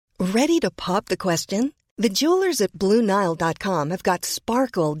Ready to pop the question? The jewelers at BlueNile.com have got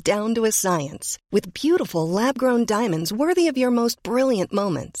sparkle down to a science with beautiful lab-grown diamonds worthy of your most brilliant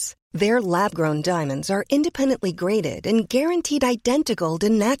moments. Their lab-grown diamonds are independently graded and guaranteed identical to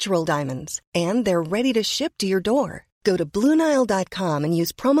natural diamonds, and they're ready to ship to your door. Go to BlueNile.com and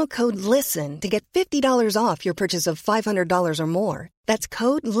use promo code LISTEN to get $50 off your purchase of $500 or more. That's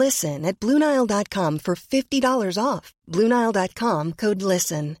code LISTEN at BlueNile.com for $50 off. BlueNile.com, code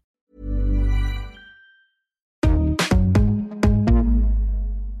LISTEN.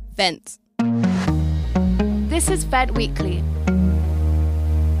 Vent. This is Fed Weekly,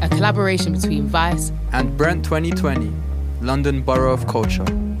 a collaboration between Vice and Brent 2020, London Borough of Culture.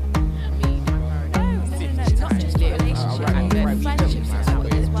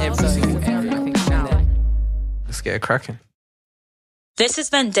 Let's get it cracking. This is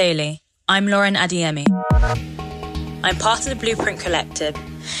Vent Daily. I'm Lauren Adiemi. I'm part of the Blueprint Collective.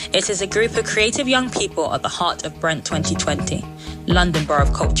 It is a group of creative young people at the heart of Brent 2020, London Borough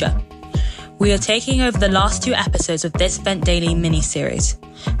of Culture. We are taking over the last 2 episodes of this Vent Daily mini-series.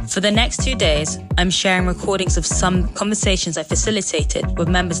 For the next 2 days, I'm sharing recordings of some conversations I facilitated with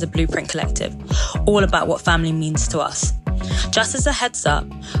members of the Blueprint Collective, all about what family means to us. Just as a heads up,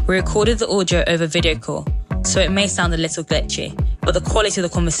 we recorded the audio over video call, so it may sound a little glitchy, but the quality of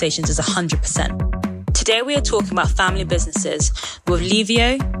the conversations is 100%. Today we are talking about family businesses with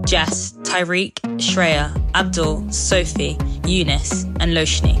Livio, Jess, Tyreek, Shreya, Abdul, Sophie, Eunice, and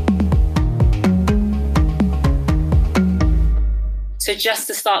Loshni. So just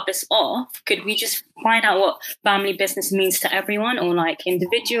to start this off, could we just find out what family business means to everyone or like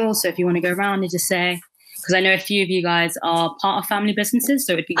individuals? So if you want to go around and just say, because I know a few of you guys are part of family businesses,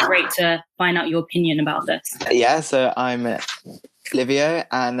 so it'd be great to find out your opinion about this. Yeah, so I'm Livio,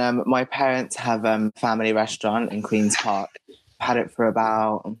 and my parents have a family restaurant in Queen's Park. I've had it for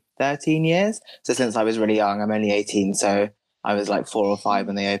about 13 years. So since I was really young, I'm only 18, so I was like 4 or 5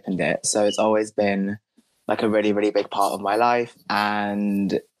 when they opened it. So it's always been like a really, really big part of my life.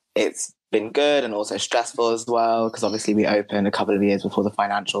 And it's been good and also stressful as well, because obviously we opened a couple of years before the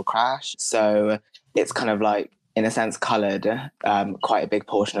financial crash. So it's kind of like, in a sense, coloured quite a big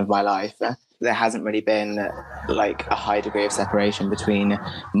portion of my life. There hasn't really been like a high degree of separation between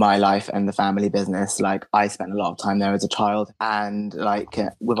my life and the family business. Like I spent a lot of time there as a child, and like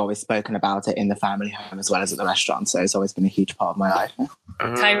we've always spoken about it in the family home as well as at the restaurant. So it's always been a huge part of my life.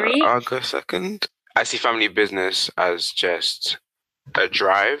 Tyreek? I'll go second. I see family business as just a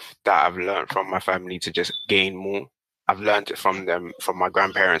drive that I've learned from my family to just gain more. I've learned it from them, from my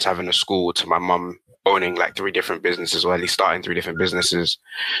grandparents having a school to my mum owning like 3 different businesses, or at least starting 3 different businesses.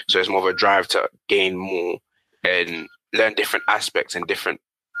 So it's more of a drive to gain more and learn different aspects and different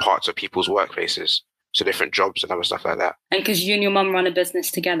parts of people's workplaces. So different jobs and other stuff like that. And because you and your mum run a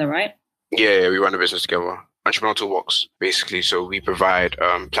business together, right? Yeah, we run a business together. Entrepreneurial Toolbox, basically. So we provide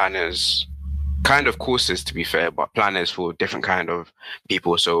planners, kind of courses to be fair, but planners for different kind of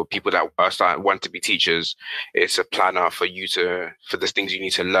people. So people that want to be teachers, it's a planner for the things you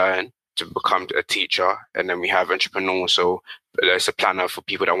need to learn to become a teacher. And then we have entrepreneurs, so it's a planner for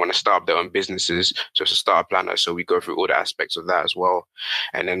people that want to start up their own businesses. So it's a startup planner, so we go through all the aspects of that as well.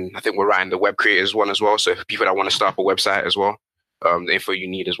 And then I think we're writing the web creators one as well, so for people that want to start up a website as well, the info you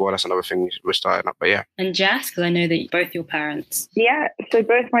need as well, that's another thing we're starting up. But yeah. And Jess, because I know that both your parents. Yeah, so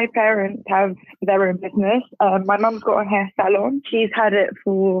both my parents have their own business. My mum's got a hair salon. She's had it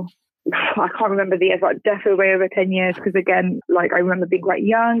for, I can't remember the years, but definitely way over 10 years. Because again, like I remember being quite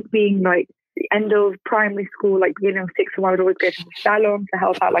young, being like the end of primary school, like beginning of 6th form, I would always go to the salon to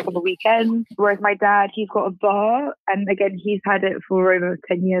help out like on the weekends. Whereas my dad, he's got a bar, and again, he's had it for over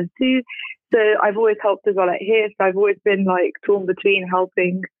 10 years too. So I've always helped as well at here. So I've always been like torn between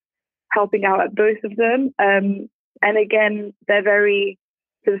helping out at both of them. And again, so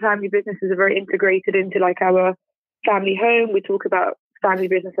the family businesses are very integrated into like our family home. We talk about family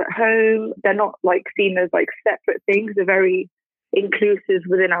business at home. They're not like seen as like separate things. They're very inclusive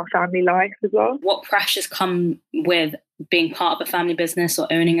within our family life as well. What pressures come with being part of a family business or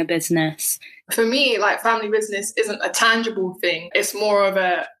owning a business? For me, like family business isn't a tangible thing. It's more of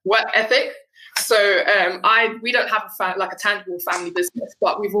a work ethic. So we don't have a tangible family business,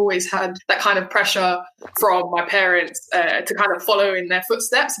 but we've always had that kind of pressure from my parents to kind of follow in their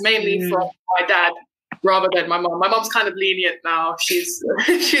footsteps, mainly from my dad rather than my mum. My mum's kind of lenient now. She's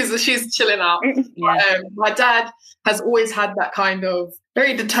chilling out. Yeah. My dad has always had that kind of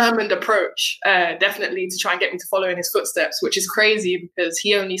very determined approach, definitely to try and get me to follow in his footsteps, which is crazy because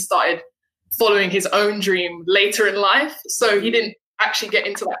he only started following his own dream later in life. So he didn't actually get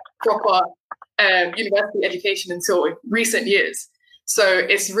into that proper university education until recent years. So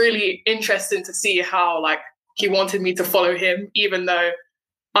it's really interesting to see how like he wanted me to follow him, even though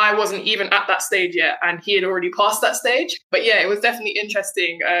I wasn't even at that stage yet and he had already passed that stage. But yeah, it was definitely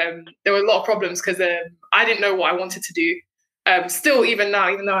interesting. There were a lot of problems because I didn't know what I wanted to do. Still, even now,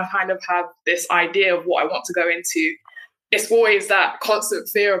 even though I kind of have this idea of what I want to go into, it's always that constant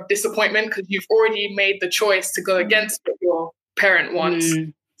fear of disappointment because you've already made the choice to go against what your parent wants.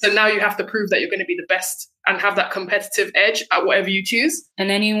 So now you have to prove that you're going to be the best and have that competitive edge at whatever you choose.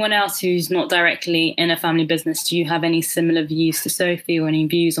 And anyone else who's not directly in a family business, do you have any similar views to Sophie or any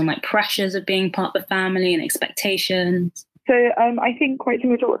views on like pressures of being part of the family and expectations? So I think quite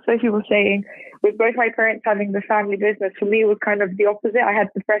similar to what Sophie was saying, with both my parents having the family business, for me it was kind of the opposite. I had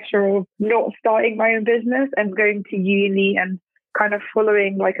the pressure of not starting my own business and going to uni and kind of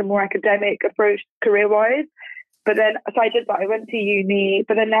following like a more academic approach career-wise. But then, so I did that. I went to uni.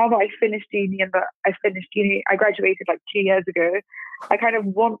 But then now that I finished uni I graduated like 2 years ago. I kind of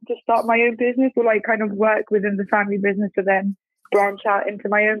want to start my own business or like kind of work within the family business to then branch out into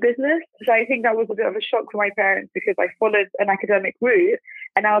my own business. So I think that was a bit of a shock for my parents because I followed an academic route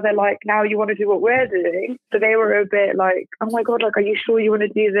and now they're like, now you want to do what we're doing. So they were a bit like, oh my God, like, are you sure you want to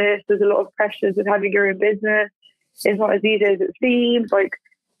do this? There's a lot of pressures with having your own business. It's not as easy as it seems. Like,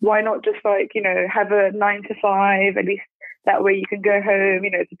 why not just like, you know, have a 9 to 5, at least that way you can go home,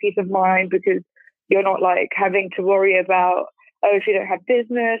 you know, it's a peace of mind because you're not like having to worry about, oh, if you don't have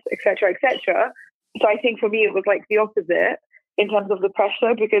business, etc., etc. So I think for me, it was like the opposite in terms of the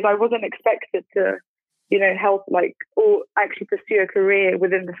pressure because I wasn't expected to, you know, help like or actually pursue a career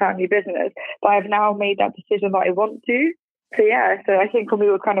within the family business. But I've now made that decision that I want to. So yeah, so I think for me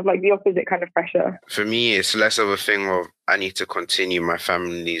it was kind of like the opposite kind of pressure. For me, it's less of a thing of I need to continue my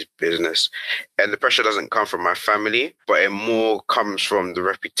family's business. And the pressure doesn't come from my family, but it more comes from the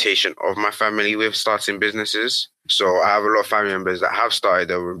reputation of my family with starting businesses. So I have a lot of family members that have started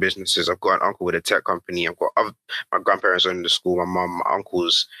their own businesses. I've got an uncle with a tech company. I've got my grandparents own the school, my mum, my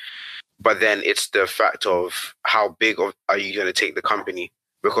uncles. But then it's the fact of how big are you going to take the company?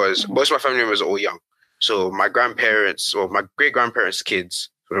 Because most of my family members are all young. So my grandparents or my great-grandparents' kids,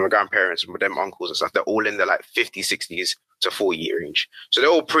 my grandparents, them uncles and stuff, they're all in the like 50s, 60s to 40 range. So they're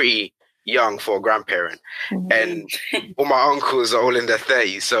all pretty young for a grandparent. And all my uncles are all in their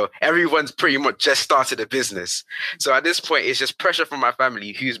 30s. So everyone's pretty much just started a business. So at this point, it's just pressure from my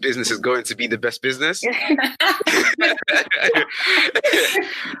family whose business is going to be the best business.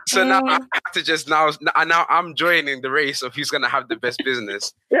 So now I have to just now I'm joining the race of who's going to have the best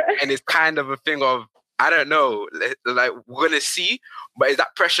business. And it's kind of a thing of, I don't know, like we're going to see, but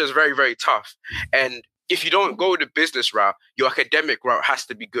that pressure is very, very tough. And if you don't go the business route, your academic route has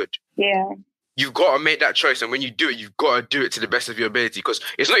to be good. Yeah. You've got to make that choice. And when you do it, you've got to do it to the best of your ability because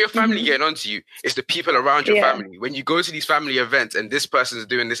it's not your family getting onto you. It's the people around your family. When you go to these family events and this person's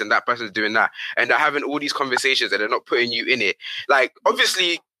doing this and that person's doing that, and they're having all these conversations and they're not putting you in it. Like,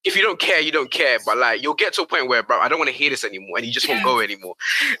 obviously, if you don't care, you don't care. But like, you'll get to a point where, bro, I don't want to hear this anymore, and you just won't go anymore.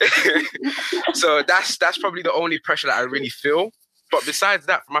 So that's probably the only pressure that I really feel. But besides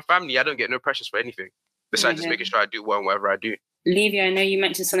that, for my family, I don't get no pressures for anything. Besides just making sure I do well in whatever I do. Livia, I know you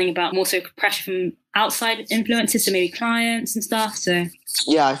mentioned something about more so pressure from outside influences, so maybe clients and stuff. So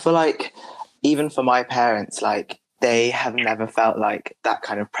yeah, I feel like even for my parents, like they have never felt like that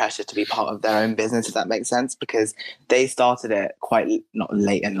kind of pressure to be part of their own business, if that makes sense, because they started it quite not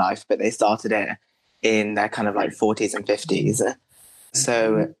late in life, but they started it in their kind of like 40s and 50s.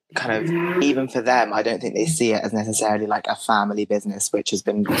 So kind of even for them, I don't think they see it as necessarily like a family business, which has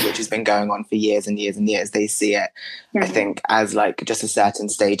been going on for years and years and years. They see it, I think, as like just a certain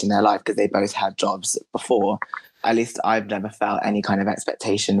stage in their life because they both had jobs before. At least I've never felt any kind of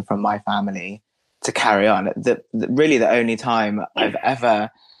expectation from my family to carry on. Really the only time I've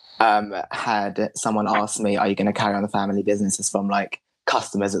ever had someone ask me, are you going to carry on the family business, is from like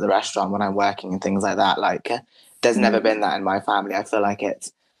customers at the restaurant when I'm working and things like that. Like there's never been that in my family. I feel like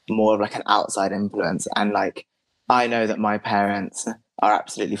it's more of like an outside influence. And like, I know that my parents are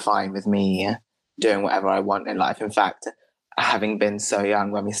absolutely fine with me doing whatever I want in life. In fact, having been so young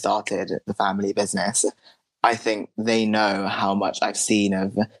when we started the family business, I think they know how much I've seen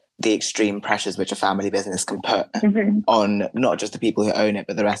of the extreme pressures which a family business can put on not just the people who own it,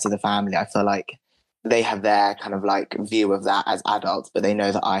 but the rest of the family. I feel like they have their kind of like view of that as adults, but they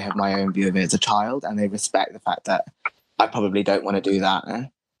know that I have my own view of it as a child, and they respect the fact that I probably don't want to do that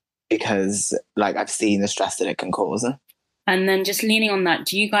because like I've seen the stress that it can cause. And then just leaning on that,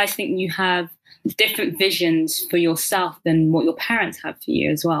 do you guys think you have different visions for yourself than what your parents have for you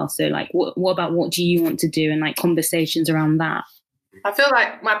as well? So like, what about what do you want to do, and like conversations around that? I feel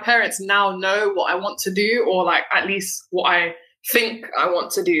like my parents now know what I want to do, or like at least what I think I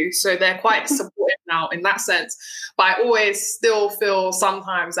want to do. So they're quite supportive now in that sense. But I always still feel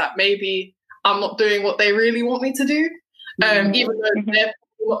sometimes that maybe I'm not doing what they really want me to do, even though they're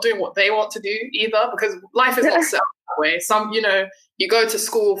not doing what they want to do either, because life is not set up that way. Some, you go to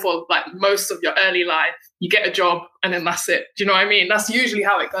school for like most of your early life, you get a job, and then that's it. Do you know what I mean? That's usually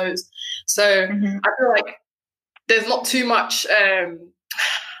how it goes. So I feel like there's not too much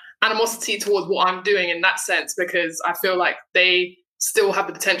animosity towards what I'm doing in that sense, because I feel like they still have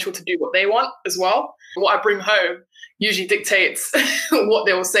the potential to do what they want as well. What I bring home usually dictates what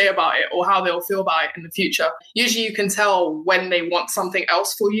they will say about it or how they'll feel about it in the future. Usually you can tell when they want something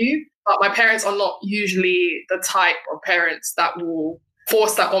else for you, but my parents are not usually the type of parents that will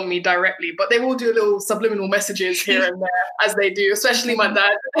force that on me directly, but they will do little subliminal messages here and there, as they do, especially my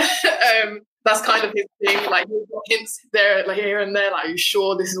dad. That's kind of his thing. Like, he'll got hints there, like here and there, like, are you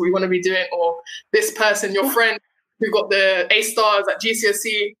sure this is what you want to be doing? Or this person, your friend who got the A stars at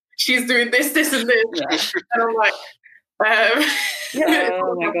GCSE, she's doing this, and this. Yeah. And I'm like,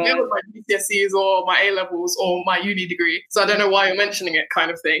 oh my God. My GCSEs or my A levels or my uni degree. So I don't know why you're mentioning it,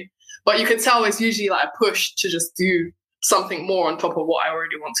 kind of thing. But you can tell it's usually like a push to just do something more on top of what I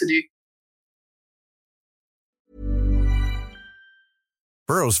already want to do.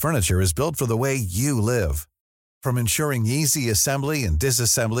 Burrow's furniture is built for the way you live. From ensuring easy assembly and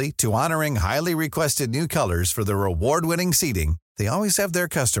disassembly to honoring highly requested new colors for their award-winning seating, they always have their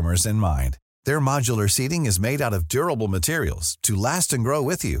customers in mind. Their modular seating is made out of durable materials to last and grow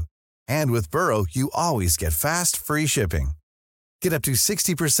with you. And with Burrow, you always get fast, free shipping. Get up to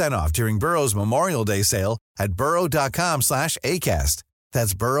 60% off during Burrow's Memorial Day sale at burrow.com/ACAST.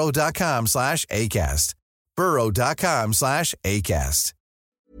 That's burrow.com/ACAST. burrow.com/ACAST.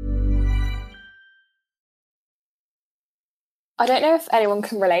 I don't know if anyone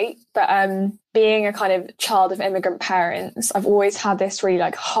can relate, but being a kind of child of immigrant parents, I've always had this really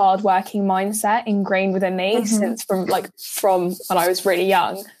like hard-working mindset ingrained within me since from when I was really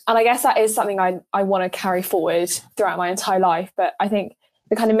young. And I guess that is something I want to carry forward throughout my entire life. But I think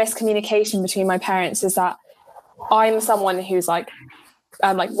the kind of miscommunication between my parents is that I'm someone who's like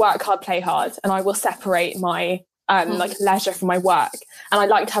work hard, play hard, and I will separate my leisure from my work. And I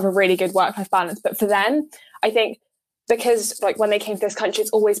like to have a really good work-life balance. But for them, I think, because like when they came to this country,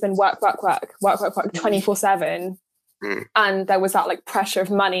 it's always been work 24/7. And there was that like pressure of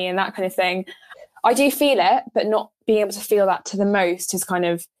money and that kind of thing. I do feel it, but not being able to feel that to the most is kind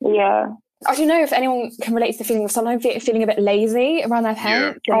of, I don't know if anyone can relate to the feeling of sometimes feeling a bit lazy around their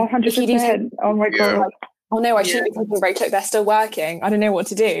parents. Yeah. 100%. Oh my God. Like, oh no, I shouldn't be taking a break. Look, they're still working. I don't know what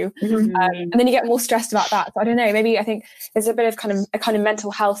to do. And then you get more stressed about that. So I don't know, maybe I think there's a bit of a kind of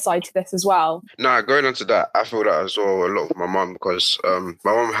mental health side to this as well. No, going on to that, I feel that as well a lot with my mum, because my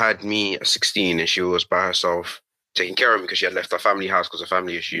mum had me at 16 and she was by herself taking care of me because she had left her family house because of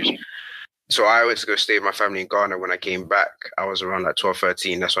family issues. So I went to go stay with my family in Ghana. When I came back, I was around like 12,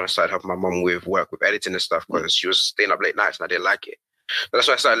 13. That's when I started helping my mum with work, with editing and stuff, because she was staying up late nights and I didn't like it. But that's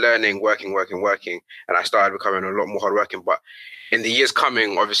why I started learning, working. And I started becoming a lot more hardworking. But in the years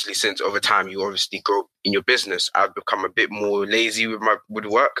coming, obviously, since over time, you obviously grow in your business, I've become a bit more lazy with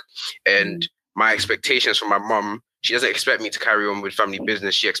work. And my expectations from my mum, she doesn't expect me to carry on with family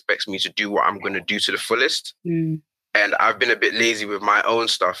business. She expects me to do what I'm going to do to the fullest. And I've been a bit lazy with my own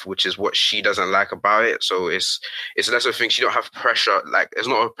stuff, which is what she doesn't like about it. So it's less of a thing. She don't have pressure. Like, there's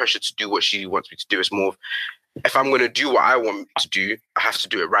not a pressure to do what she wants me to do. It's more of, if I'm going to do what I want to do, I have to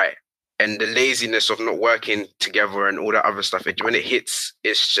do it right. And the laziness of not working together and all that other stuff, when it hits,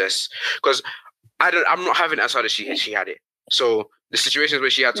 it's just because I'm not having it as hard as she had it. So the situations where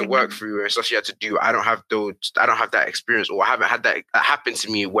she had to work through and stuff she had to do, I don't have that experience, or I haven't had that happen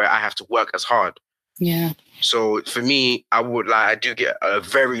to me where I have to work as hard. Yeah. So for me, I do get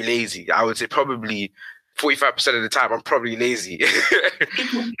very lazy. I would say probably 45% of the time I'm probably lazy.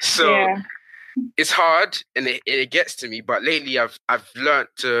 So it's hard and it gets to me. But lately I've learned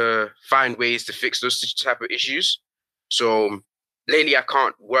to find ways to fix those type of issues. So lately I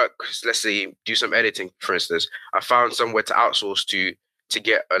can't work, let's say do some editing, for instance. I found somewhere to outsource to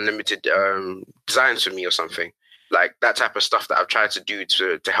get unlimited designs for me or something. Like that type of stuff that I've tried to do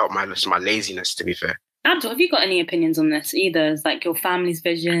to help my laziness, to be fair. Abdul, have you got any opinions on this either? It's like your family's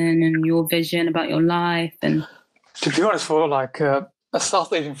vision and your vision about your life. And to be honest, for like a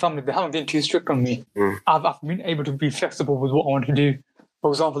South Asian family, they haven't been too strict on me. I've been able to be flexible with what I want to do. For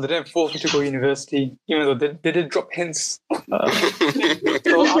example, they didn't force me to go to university, even though they did drop hints. Big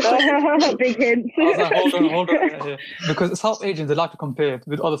hints. I was like, hold on. Because South Asians, they like to compare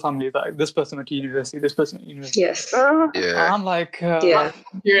with other families. Like, this person went to university, this person went to university. Yes. I'm like... like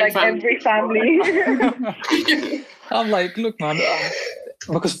every family. I'm like, look, man.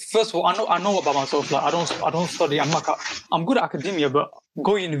 Because first of all, I know about myself. Like, I don't study. I'm good at academia, but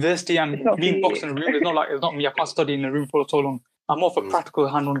going to university and being boxed in a room is it's not me. I can't study in a room for so long. I'm more of a practical,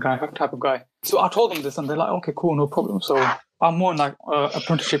 hand-on guy type of guy. So I told them this, and they're like, okay, cool, no problem. So I'm more in like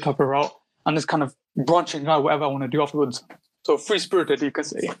apprenticeship type of route, and just kind of branching out whatever I want to do afterwards. So free-spirited, you can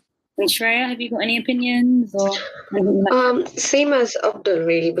say. And Shreya, have you got any opinions or? Same as Abdul,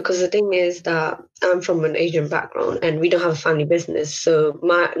 really, because the thing is that I'm from an Asian background and we don't have a family business. So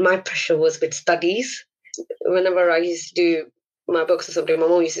my pressure was with studies. Whenever I used to do my books or something, my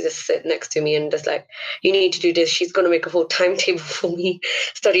mom used to just sit next to me and just like, you need to do this. She's going to make a whole timetable for me.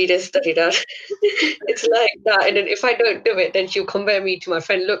 Study this, study that. It's like that. And then if I don't do it, then she'll compare me to my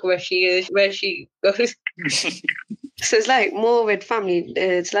friend. Look where she is, where she goes. So it's like more with family.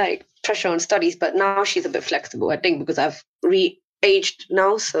 It's like pressure on studies, but now she's a bit flexible, I think, because I've re-aged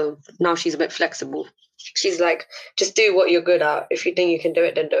now. So now she's a bit flexible. She's like, just do what you're good at. If you think you can do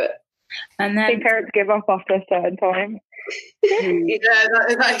it, then do it. And then I think parents give up after a certain time. Yeah,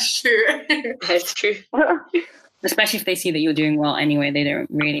 that's true. That's true. Especially if they see that you're doing well anyway, they don't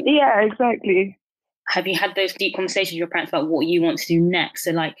really. Yeah, exactly. Have you had those deep conversations with your parents about what you want to do next?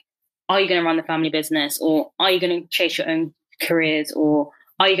 So like, are you going to run the family business, or are you going to chase your own careers, or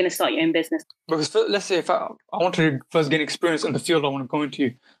are you going to start your own business? Because let's say if I want to first gain experience in the field I want to go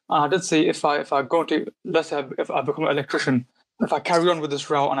into, I did say if I go into, let's say if I become an electrician, if I carry on with this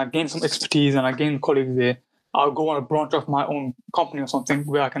route and I gain some expertise and I gain colleagues there, I'll go on a branch of my own company or something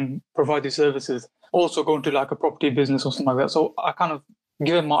where I can provide these services. Also go into like a property business or something like that. So I kind of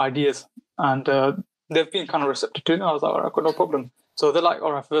give them my ideas, and they've been kind of receptive to it. I was like, all right, no problem. So they're like,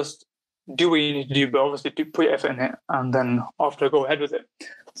 all right, first do what you need to do, but obviously do put your effort in it, and then after go ahead with it.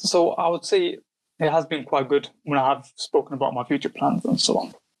 So I would say it has been quite good when I have spoken about my future plans and so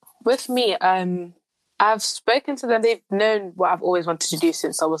on. With me, I've spoken to them. They've known what I've always wanted to do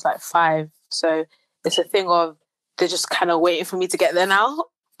since I was like 5. So it's a thing of they're just kind of waiting for me to get there now.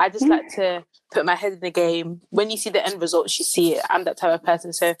 I just like to put my head in the game. When you see the end results, you see it. I'm that type of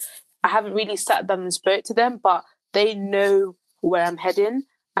person. So I haven't really sat down and spoke to them, but they know where I'm heading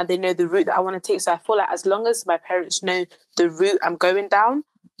and they know the route that I want to take. So I feel like as long as my parents know the route I'm going down,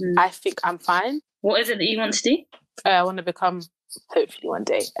 I think I'm fine. What is it that you want to do? I want to become, hopefully one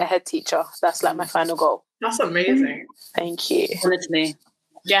day, a head teacher. That's like my final goal. That's amazing. Thank you. Honestly.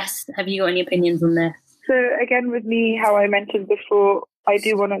 Jess, have you got any opinions on this? So again, with me, how I mentioned before, I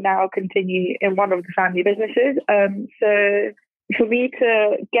do want to now continue in one of the family businesses. So for me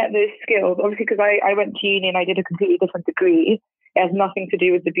to get those skills, obviously because I went to uni and I did a completely different degree, it has nothing to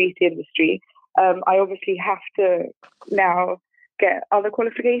do with the beauty industry. I obviously have to now get other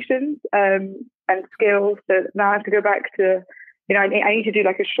qualifications and skills. So now I have to go back to, I need to do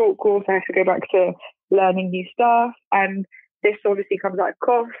like a short course. I have to go back to learning new stuff, and this obviously comes at a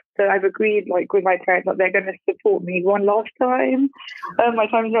cost. So I've agreed with my parents that they're going to support me one last time. My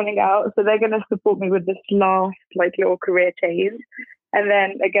time's running out. So they're going to support me with this last little career change. And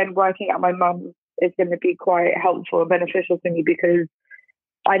then again, working at my mum's is going to be quite helpful and beneficial to me because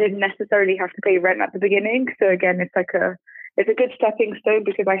I didn't necessarily have to pay rent at the beginning. So again, it's a good stepping stone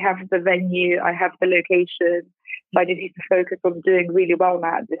because I have the venue, I have the location. So I just need to focus on doing really well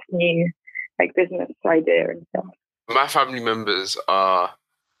now at this new business idea and stuff. My family members are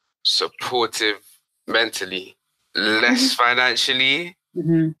supportive mentally, less financially.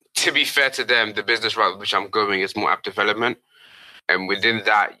 Mm-hmm. To be fair to them, the business route which I'm going is more app development. And within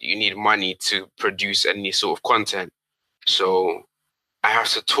that, you need money to produce any sort of content. So I have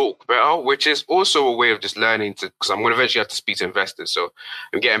to talk better, which is also a way of just learning because I'm going to eventually have to speak to investors. So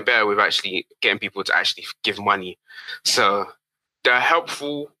I'm getting better with actually getting people to actually give money. So they're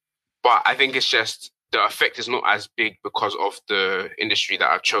helpful, but I think it's just the effect is not as big because of the industry that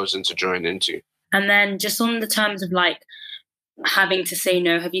I've chosen to join into. And then just on the terms of having to say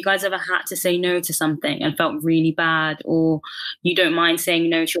no, have you guys ever had to say no to something and felt really bad, or you don't mind saying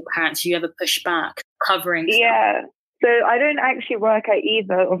no to your parents? Do you ever push back, covering stuff? Yeah. So I don't actually work at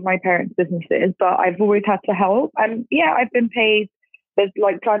either of my parents' businesses, but I've always had to help. And yeah, I've been paid. There's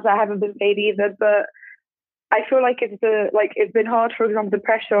times I haven't been paid either, but I feel like it's been hard, for example, the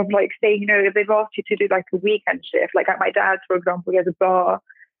pressure of saying no if they've asked you to do a weekend shift. At my dad's, for example, he has a bar,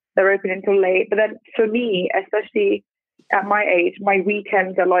 they're open until late. But then for me, especially at my age, my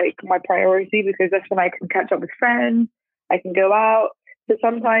weekends are my priority because that's when I can catch up with friends, I can go out. So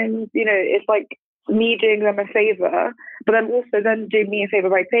sometimes, it's me doing them a favor, but then also then doing me a favor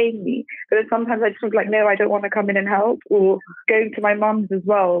by paying me. But then sometimes I just feel no, I don't want to come in and help. Or going to my mum's as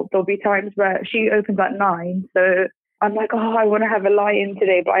well, there'll be times where she opens at 9, so I'm I want to have a lie-in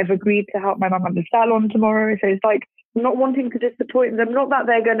today, but I've agreed to help my mum at the salon tomorrow. So it's not wanting to disappoint them. Not that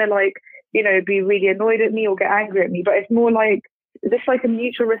they're going to like, you know, be really annoyed at me or get angry at me, but it's more like just like a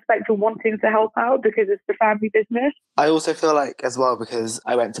mutual respect for wanting to help out because it's the family business. I also feel like as well, because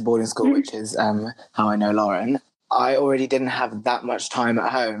I went to boarding school, which is how I know Lauren, I already didn't have that much time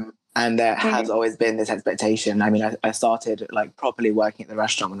at home. And there has always been this expectation. I mean, I started like properly working at the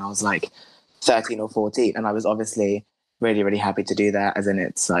restaurant when I was like 13 or 14. And I was obviously really, really happy to do that, as in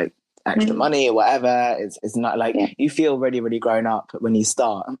it's like extra money or whatever. It's not like you feel really, really grown up when you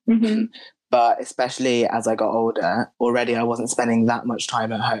start. But especially as I got older, already I wasn't spending that much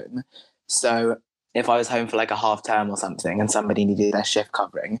time at home. So if I was home for like a half term or something and somebody needed their shift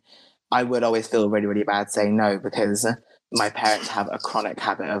covering, I would always feel really, really bad saying no, because my parents have a chronic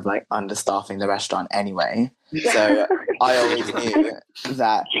habit of like understaffing the restaurant anyway. So I always knew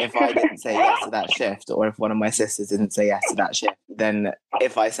that if I didn't say yes to that shift, or if one of my sisters didn't say yes to that shift, then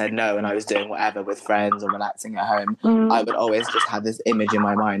if I said no and I was doing whatever with friends or relaxing at home, I would always just have this image in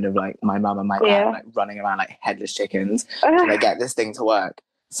my mind of like my mum and my dad like running around like headless chickens trying to get this thing to work.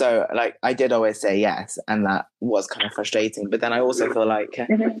 So like I did always say yes, and that was kind of frustrating. But then I also feel like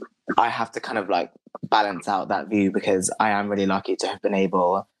I have to kind of like balance out that view, because I am really lucky to have been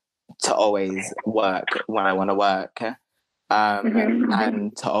able to always work when I want to work,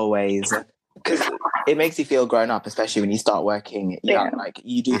 and to always, because it makes you feel grown up, especially when you start working young. Like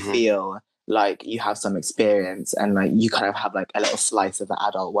you do feel like you have some experience, and like you kind of have like a little slice of the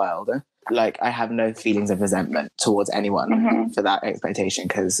adult world. Like I have no feelings of resentment towards anyone for that expectation,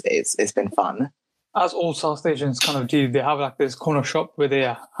 because it's been fun. As all South stations kind of do, they have like this corner shop where they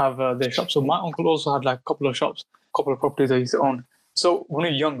have their shop. So my uncle also had like a couple of shops, a couple of properties that he used to own. So when we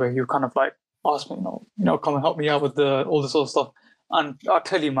were younger, he would kind of like ask me, you know, come and help me out with all this sort of stuff. And I'll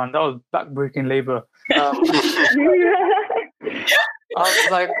tell you, man, that was backbreaking labor. I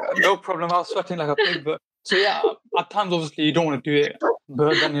was like, no problem. I was sweating like a pig. But so yeah, at times obviously you don't want to do it,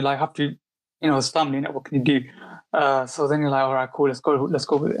 but then you like have to, you know, it's family. What can you do? So then you're like, all right, cool, let's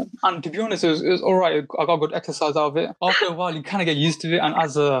go with it. And to be honest, it was all right. I got good exercise out of it. After a while, you kind of get used to it. And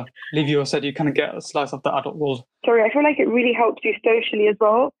as Livio said, you kind of get a slice of the adult world. Sorry, I feel like it really helps you socially as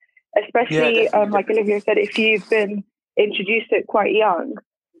well. Especially, like Olivia said, if you've been introduced to it quite young,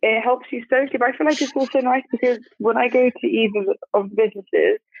 it helps you socially. But I feel like it's also nice because when I go to either of the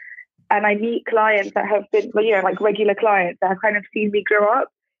businesses and I meet clients that have been, you know, like regular clients that have kind of seen me grow up,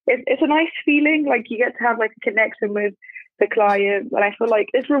 it's a nice feeling. Like you get to have like a connection with the client, and I feel like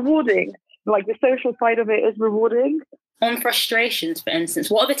it's rewarding. Like the social side of it is rewarding. On frustrations, for instance,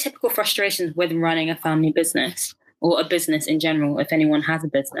 what are the typical frustrations with running a family business or a business in general, if anyone has a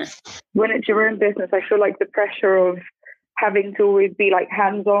business? When it's your own business, I feel like the pressure of having to always be like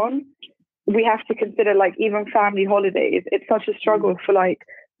hands-on. We have to consider like even family holidays. It's such a struggle for like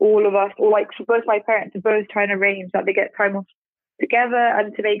all of us, or like for both my parents are both trying to arrange that they get time off together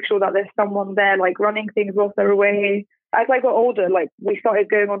and to make sure that there's someone there like running things whilst they're away. As I got older, like we started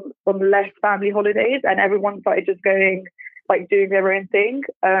going on less family holidays, and everyone started just going like doing their own thing,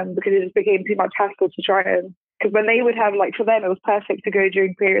 because it just became too much hassle to try and, because when they would have like, for them it was perfect to go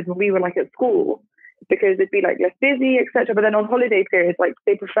during periods when we were like at school, because it'd be like less busy, etc. But then on holiday periods, like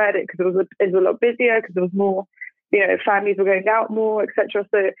they preferred it because it was a lot busier, because there was more, you know, families were going out more, etc.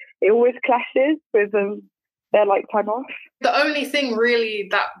 So it always clashes with their like time off. The only thing really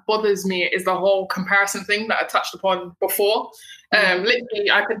that bothers me is the whole comparison thing that I touched upon before. Literally,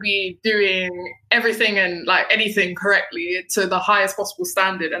 I could be doing everything and like anything correctly to the highest possible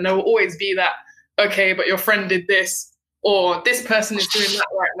standard, and there will always be that, okay, but your friend did this, or this person is doing that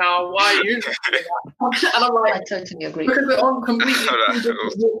right now. Why are you not doing that? And I'm like, I totally agree. Because we're on completely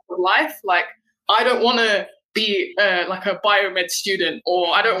different walks of life. Like, I don't want to be like a biomed student,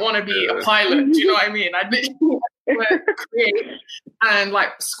 or I don't want to be a pilot. Do you know what I mean? I literally want to create and like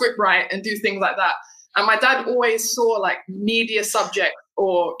script write and do things like that. And my dad always saw like media subjects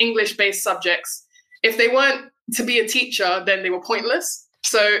or English-based subjects. If they weren't to be a teacher, then they were pointless.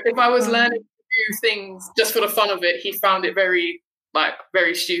 So if I was learning to do things just for the fun of it, he found it very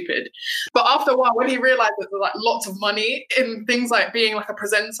stupid. But after a while, when he realized that there's like lots of money in things like being like a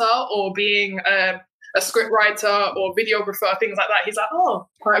presenter or being a script writer or videographer, things like that, he's like, oh,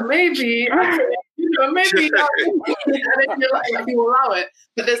 maybe, maybe, and then you're like, you allow it.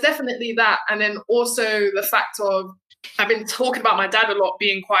 But there's definitely that. And then also the fact of, I've been talking about my dad a lot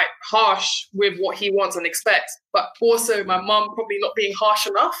being quite harsh with what he wants and expects, but also my mum probably not being harsh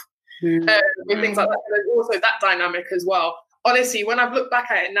enough with things like that. There's also that dynamic as well. Honestly, when I've looked back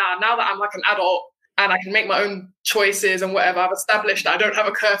at it now that I'm like an adult and I can make my own choices and whatever, I've established that I don't have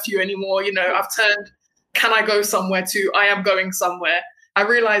a curfew anymore. You know, I've turned, can I go somewhere to I am going somewhere. I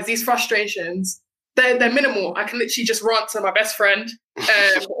realize these frustrations they're minimal. I can literally just rant to my best friend,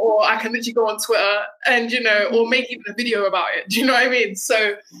 or I can literally go on Twitter and, or make even a video about it. Do you know what I mean?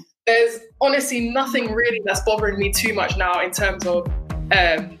 So there's honestly nothing really that's bothering me too much now in terms of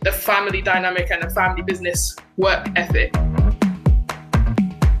the family dynamic and the family business work ethic.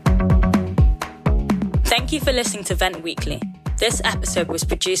 Thank you for listening to Vent Weekly. This episode was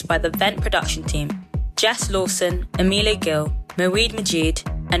produced by the Vent production team, Jess Lawson, Amelia Gill, Mareed Majid,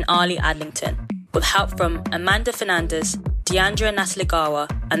 and Ali Adlington, with help from Amanda Fernandez, Deandra Nataligawa,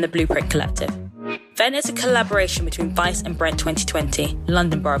 and the Blueprint Collective. Vent is a collaboration between Vice and Brent 2020,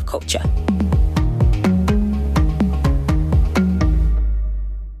 London Borough of Culture.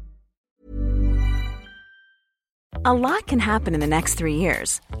 A lot can happen in the next 3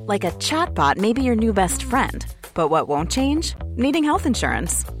 years. Like a chatbot may be your new best friend. But what won't change? Needing health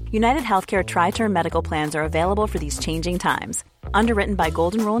insurance. United Healthcare Tri-Term Medical Plans are available for these changing times. Underwritten by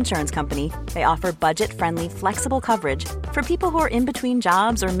Golden Rule Insurance Company, they offer budget-friendly, flexible coverage for people who are in between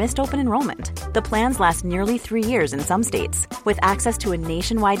jobs or missed open enrollment. The plans last nearly 3 years in some states, with access to a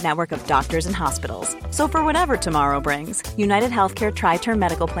nationwide network of doctors and hospitals. So for whatever tomorrow brings, United Healthcare Tri-Term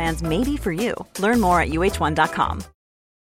Medical Plans may be for you. Learn more at uh1.com.